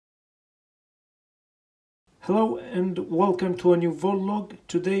Hello and welcome to a new Voltlog.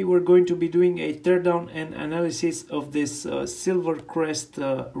 Today we're going to be doing a teardown and analysis of this Silvercrest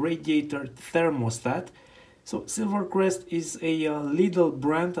Radiator Thermostat. So Silvercrest is a LIDL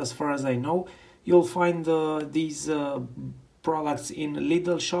brand as far as I know. You'll find these products in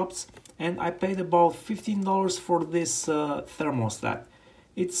LIDL shops, and I paid about $15 for this thermostat.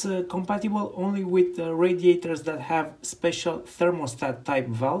 It's compatible only with radiators that have special thermostat type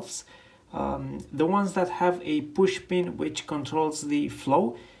valves. The ones that have a push pin which controls the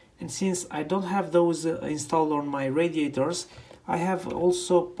flow, and since I don't have those installed on my radiators, I have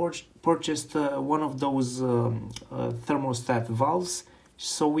also purchased one of those thermostat valves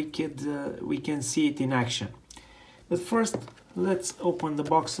so we can see it in action. But first, let's open the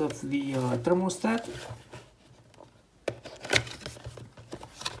box of the thermostat.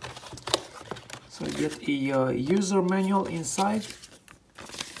 So I get a user manual inside.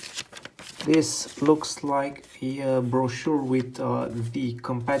 This looks like a brochure with the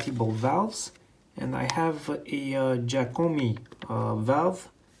compatible valves, and I have a Giacomi valve,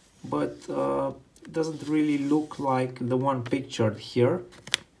 but it doesn't really look like the one pictured here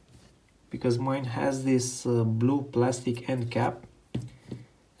because mine has this blue plastic end cap,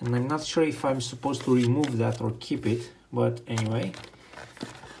 and I'm not sure if I'm supposed to remove that or keep it, but anyway,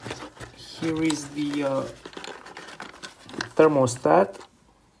 here is the thermostat.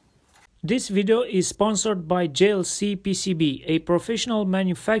 This video is sponsored by JLC PCB, a professional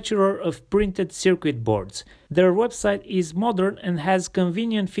manufacturer of printed circuit boards. Their website is modern and has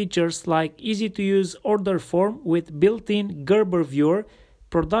convenient features like easy-to-use order form with built-in Gerber viewer,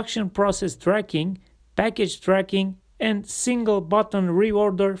 production process tracking, package tracking, and single-button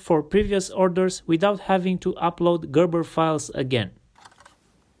reorder for previous orders without having to upload Gerber files again.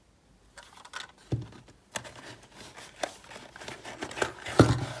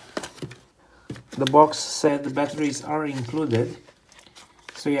 The box said the batteries are included.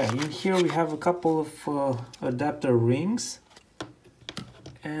 So yeah, in here we have a couple of adapter rings,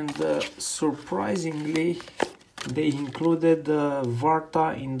 and surprisingly they included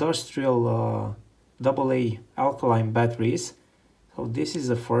Varta industrial AA alkaline batteries. So this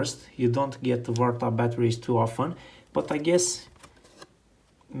is a first. You don't get Varta batteries too often, but I guess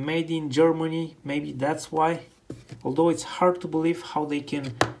made in Germany, maybe that's why. Although it's hard to believe how they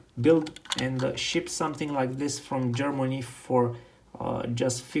can build and ship something like this from Germany for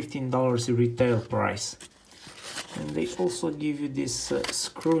just $15 retail price. And they also give you this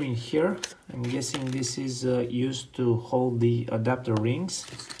screw in here. I'm guessing this is used to hold the adapter rings.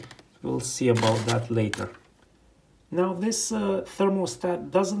 We'll see about that later. Now this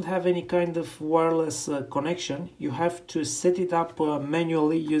thermostat doesn't have any kind of wireless connection. You have to set it up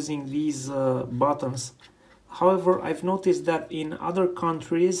manually using these buttons. However, I've noticed that in other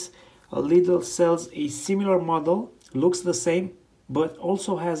countries, LIDL sells a similar model, looks the same, but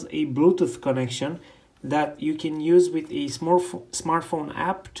also has a Bluetooth connection that you can use with a smartphone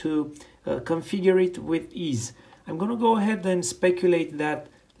app to configure it with ease. I'm going to go ahead and speculate that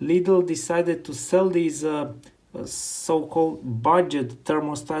LIDL decided to sell these so-called budget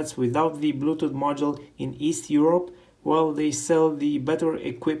thermostats without the Bluetooth module in East Europe, while they sell the better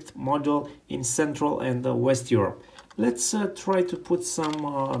equipped module in Central and West Europe. Let's try to put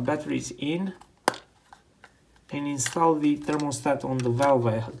some batteries in and install the thermostat on the valve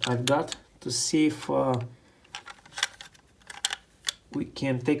I've got to see if we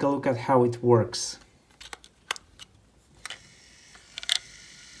can take a look at how it works.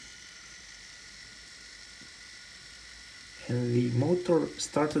 And the motor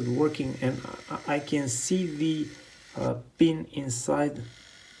started working, and I can see the pin inside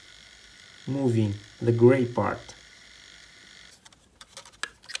moving, the gray part.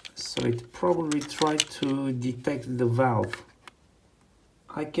 So it probably tried to detect the valve.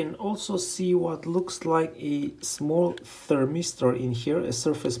 I can also see what looks like a small thermistor in here, a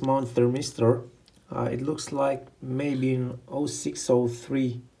surface mount thermistor. It looks like maybe an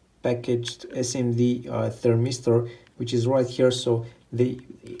 0603 packaged SMD thermistor, which is right here. So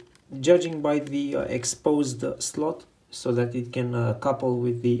judging by the exposed slot so that it can couple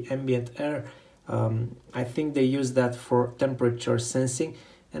with the ambient air, I think they use that for temperature sensing.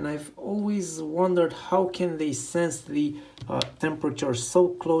 And I've always wondered how can they sense the temperature so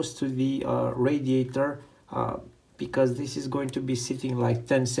close to the radiator, because this is going to be sitting like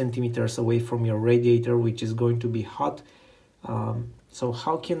 10 centimeters away from your radiator, which is going to be hot. So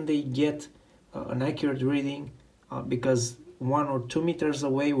how can they get an accurate reading? Because 1 or 2 meters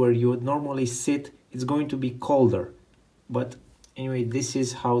away where you would normally sit, it's going to be colder. But anyway, this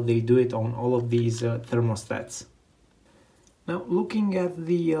is how they do it on all of these thermostats. Now looking at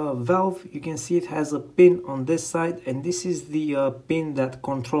the valve, you can see it has a pin on this side, and this is the pin that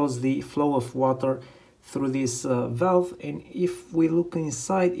controls the flow of water through this valve. And if we look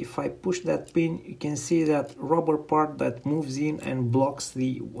inside, if I push that pin, you can see that rubber part that moves in and blocks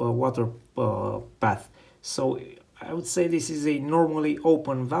the water path. So I would say this is a normally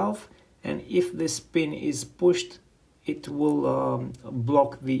open valve, and if this pin is pushed, it will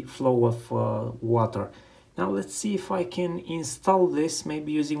block the flow of water. Now let's see if I can install this,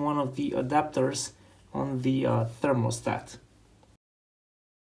 maybe using one of the adapters on the thermostat.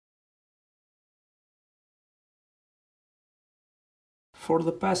 For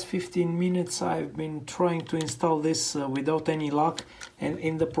the past 15 minutes I've been trying to install this without any luck, and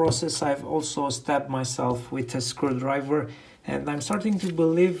in the process I've also stabbed myself with a screwdriver, and I'm starting to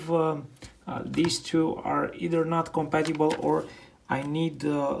believe these two are either not compatible or I need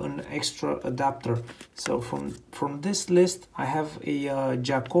an extra adapter. So from this list I have a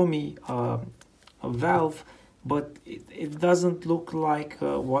Giacomi valve, but it doesn't look like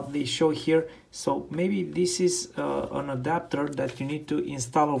what they show here. So maybe this is an adapter that you need to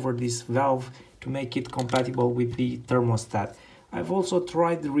install over this valve to make it compatible with the thermostat. I've also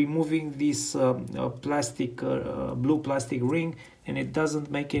tried removing this blue plastic ring, and it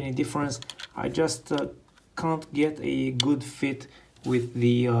doesn't make any difference. I just can't get a good fit with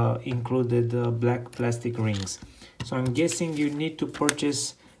the included black plastic rings. So I'm guessing you need to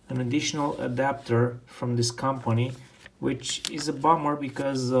purchase an additional adapter from this company, which is a bummer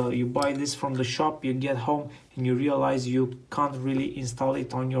because you buy this from the shop, you get home and you realize you can't really install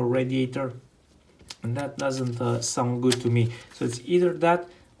it on your radiator, and that doesn't sound good to me. So it's either that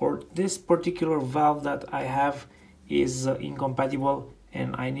or this particular valve that I have is incompatible,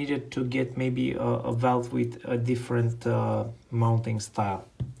 and I needed to get maybe a valve with a different mounting style.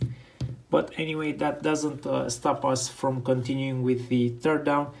 But anyway, that doesn't stop us from continuing with the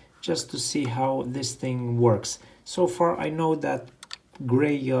teardown, just to see how this thing works. So far I know that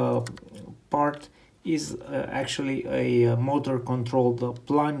gray part is actually a motor controlled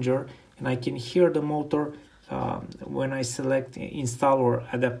plunger, and I can hear the motor when I select install or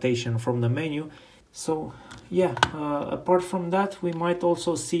adaptation from the menu. So yeah, apart from that, we might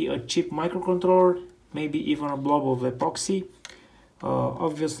also see a cheap microcontroller, maybe even a blob of epoxy,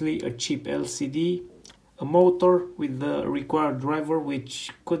 obviously a cheap LCD, a motor with the required driver,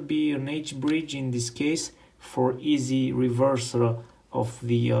 which could be an H-bridge in this case for easy reversal of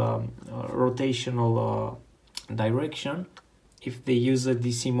the rotational direction if they use a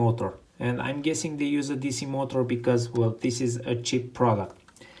DC motor. And I'm guessing they use a DC motor because, well, this is a cheap product.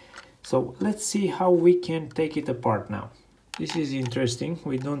 So let's see how we can take it apart now. This is interesting.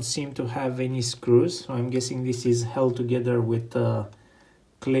 We don't seem to have any screws, so I'm guessing this is held together with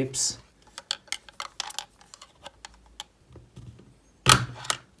clips.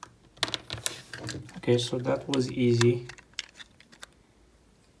 Okay, so that was easy.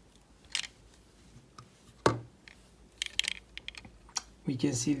 We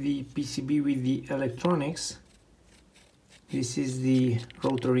can see the PCB with the electronics. This is the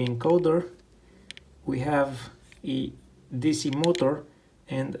rotary encoder. We have a DC motor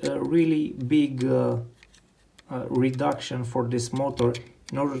and a really big reduction for this motor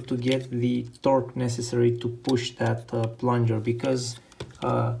in order to get the torque necessary to push that plunger, because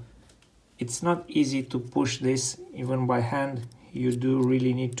it's not easy to push this even by hand. You do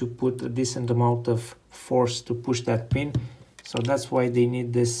really need to put a decent amount of force to push that pin. So that's why they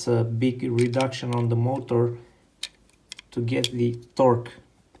need this big reduction on the motor to get the torque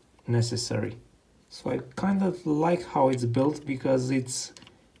necessary. So I kind of like how it's built because it's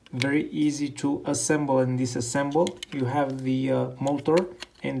very easy to assemble and disassemble. You have the motor,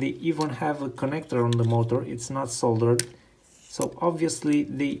 and they even have a connector on the motor. It's not soldered. So obviously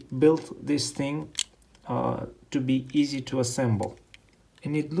they built this thing to be easy to assemble.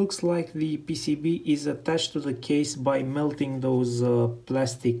 And it looks like the PCB is attached to the case by melting those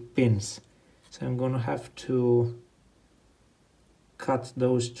plastic pins. So I'm gonna have to cut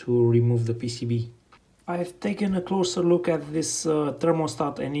those to remove the PCB. I've taken a closer look at this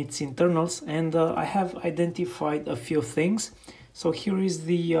thermostat and its internals, and I have identified a few things. So here is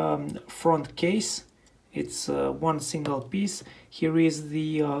the front case. It's one single piece. Here is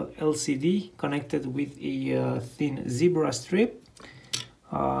the LCD connected with a thin zebra strip.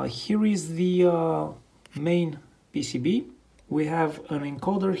 Here is the main PCB. We have an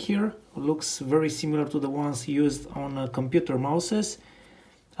encoder here. Looks very similar to the ones used on computer mouses.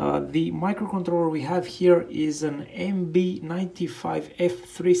 The microcontroller we have here is an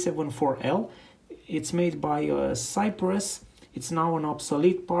MB95F374L. It's made by Cypress. It's now an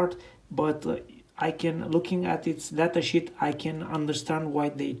obsolete part, but looking at its datasheet, I can understand why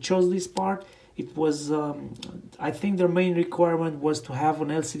they chose this part. It was, I think their main requirement was to have an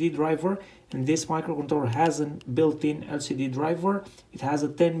LCD driver, and this microcontroller has a built-in LCD driver. It has a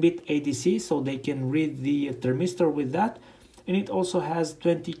 10-bit ADC, so they can read the thermistor with that, and it also has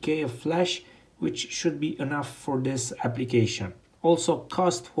 20K of flash, which should be enough for this application. Also,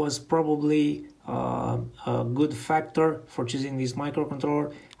 cost was probably a good factor for choosing this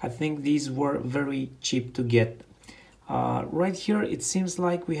microcontroller. I think these were very cheap to get. Right here it seems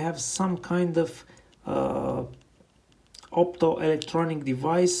like we have some kind of optoelectronic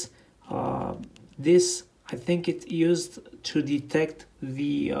device. This, I think it's used to detect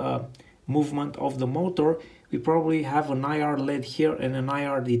the movement of the motor. We probably have an IR LED here and an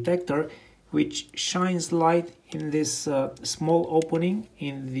IR detector, which shines light in this small opening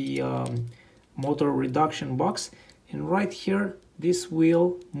in the motor reduction box. And right here, this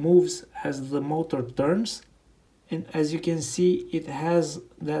wheel moves as the motor turns. And as you can see, it has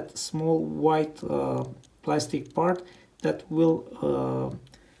that small white plastic part that will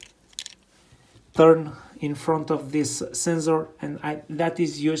turn in front of this sensor, and that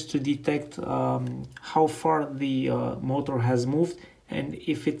is used to detect how far the motor has moved and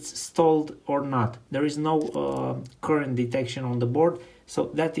if it's stalled or not. There is no current detection on the board,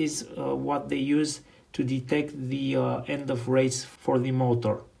 so that is what they use to detect the end of race for the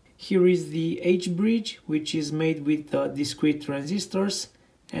motor. Here is the H-bridge, which is made with discrete transistors,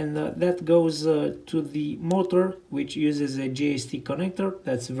 and that goes to the motor, which uses a JST connector.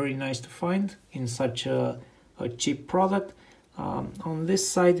 That's very nice to find in such a cheap product. On this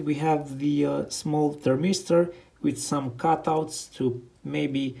side we have the small thermistor with some cutouts to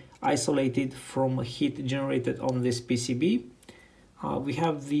maybe isolate it from heat generated on this PCB. We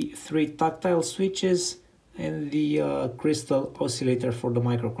have the 3 tactile switches and the crystal oscillator for the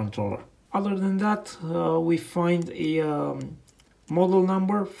microcontroller. Other than that, we find a model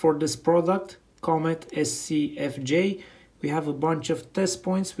number for this product, Comet SCFJ. We have a bunch of test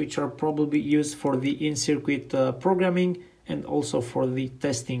points which are probably used for the in-circuit programming and also for the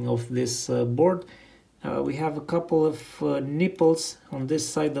testing of this board. We have a couple of nipples on this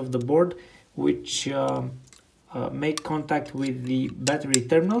side of the board which make contact with the battery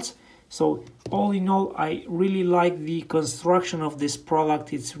terminals. So all in all, I really like the construction of this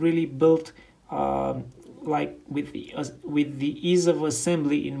product. It's really built like with the ease of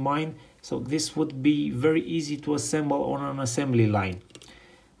assembly in mind. So this would be very easy to assemble on an assembly line.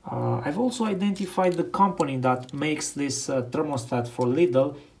 I've also identified the company that makes this thermostat for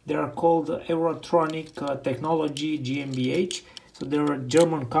LIDL. They are called Eurotronic Technology GmbH. So they're a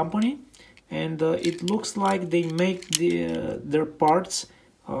German company, and it looks like they make their parts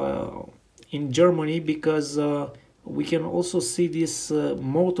in Germany, because we can also see this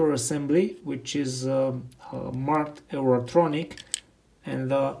motor assembly, which is marked Eurotronic,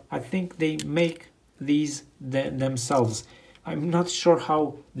 and I think they make these themselves. I'm not sure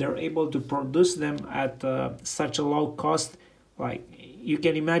how they're able to produce them at such a low cost. Like, you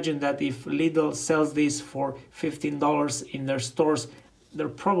can imagine that if Lidl sells these for $15 in their stores, they're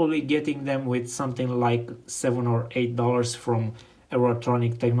probably getting them with something like $7 or $8 from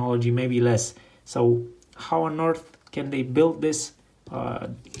Eurotronic Technology, maybe less. So how on earth can they build this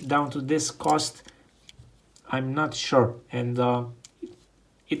down to this cost? I'm not sure. And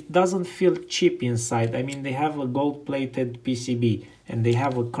it doesn't feel cheap inside. I mean, they have a gold-plated PCB and they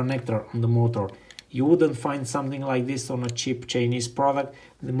have a connector on the motor. You wouldn't find something like this on a cheap Chinese product.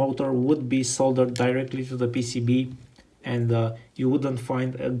 The motor would be soldered directly to the PCB, and you wouldn't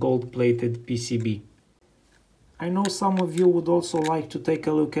find a gold-plated PCB. I know some of you would also like to take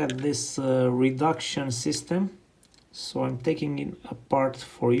a look at this reduction system, so I'm taking it apart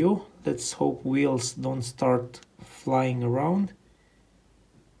for you. Let's hope wheels don't start flying around.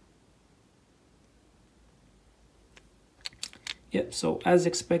 Yep, so as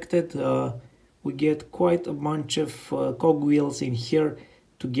expected, we get quite a bunch of cogwheels in here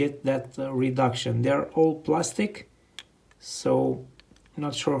to get that reduction. They're all plastic, so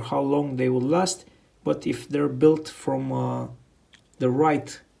not sure how long they will last, but if they're built from the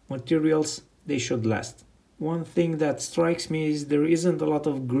right materials, they should last. One thing that strikes me is there isn't a lot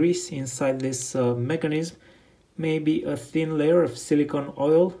of grease inside this mechanism. Maybe a thin layer of silicone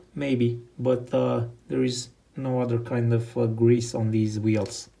oil, maybe, but there is no other kind of grease on these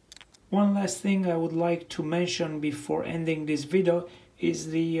wheels. One last thing I would like to mention before ending this video is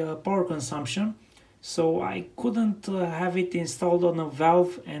the power consumption. So I couldn't have it installed on a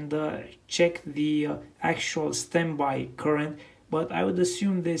valve and check the actual standby current, but I would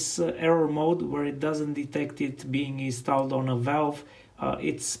assume this error mode where it doesn't detect it being installed on a valve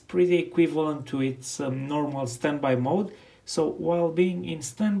it's pretty equivalent to its normal standby mode. So while being in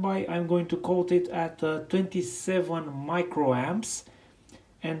standby, I'm going to quote it at 27 microamps,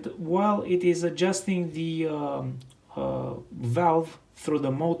 and while it is adjusting the valve through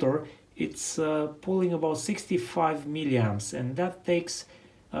the motor, it's pulling about 65 milliamps, and that takes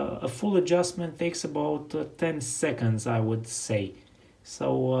a full adjustment takes about 10 seconds, I would say.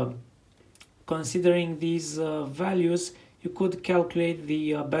 So considering these values, you could calculate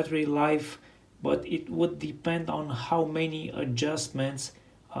the battery life, but it would depend on how many adjustments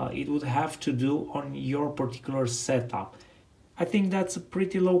it would have to do on your particular setup. I think that's a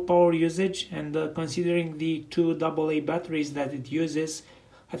pretty low power usage, and considering the two AA batteries that it uses,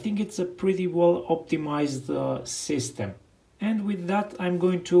 I think it's a pretty well optimized system. And with that, I'm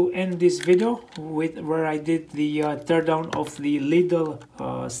going to end this video where I did the teardown of the LIDL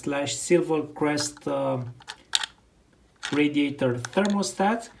Silvercrest Radiator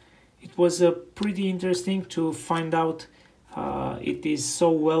thermostat. It was pretty interesting to find out it is so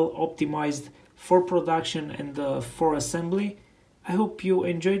well optimized for production and for assembly. I hope you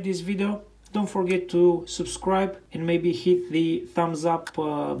enjoyed this video. Don't forget to subscribe and maybe hit the thumbs up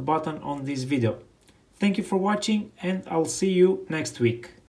button on this video. Thank you for watching, and I'll see you next week.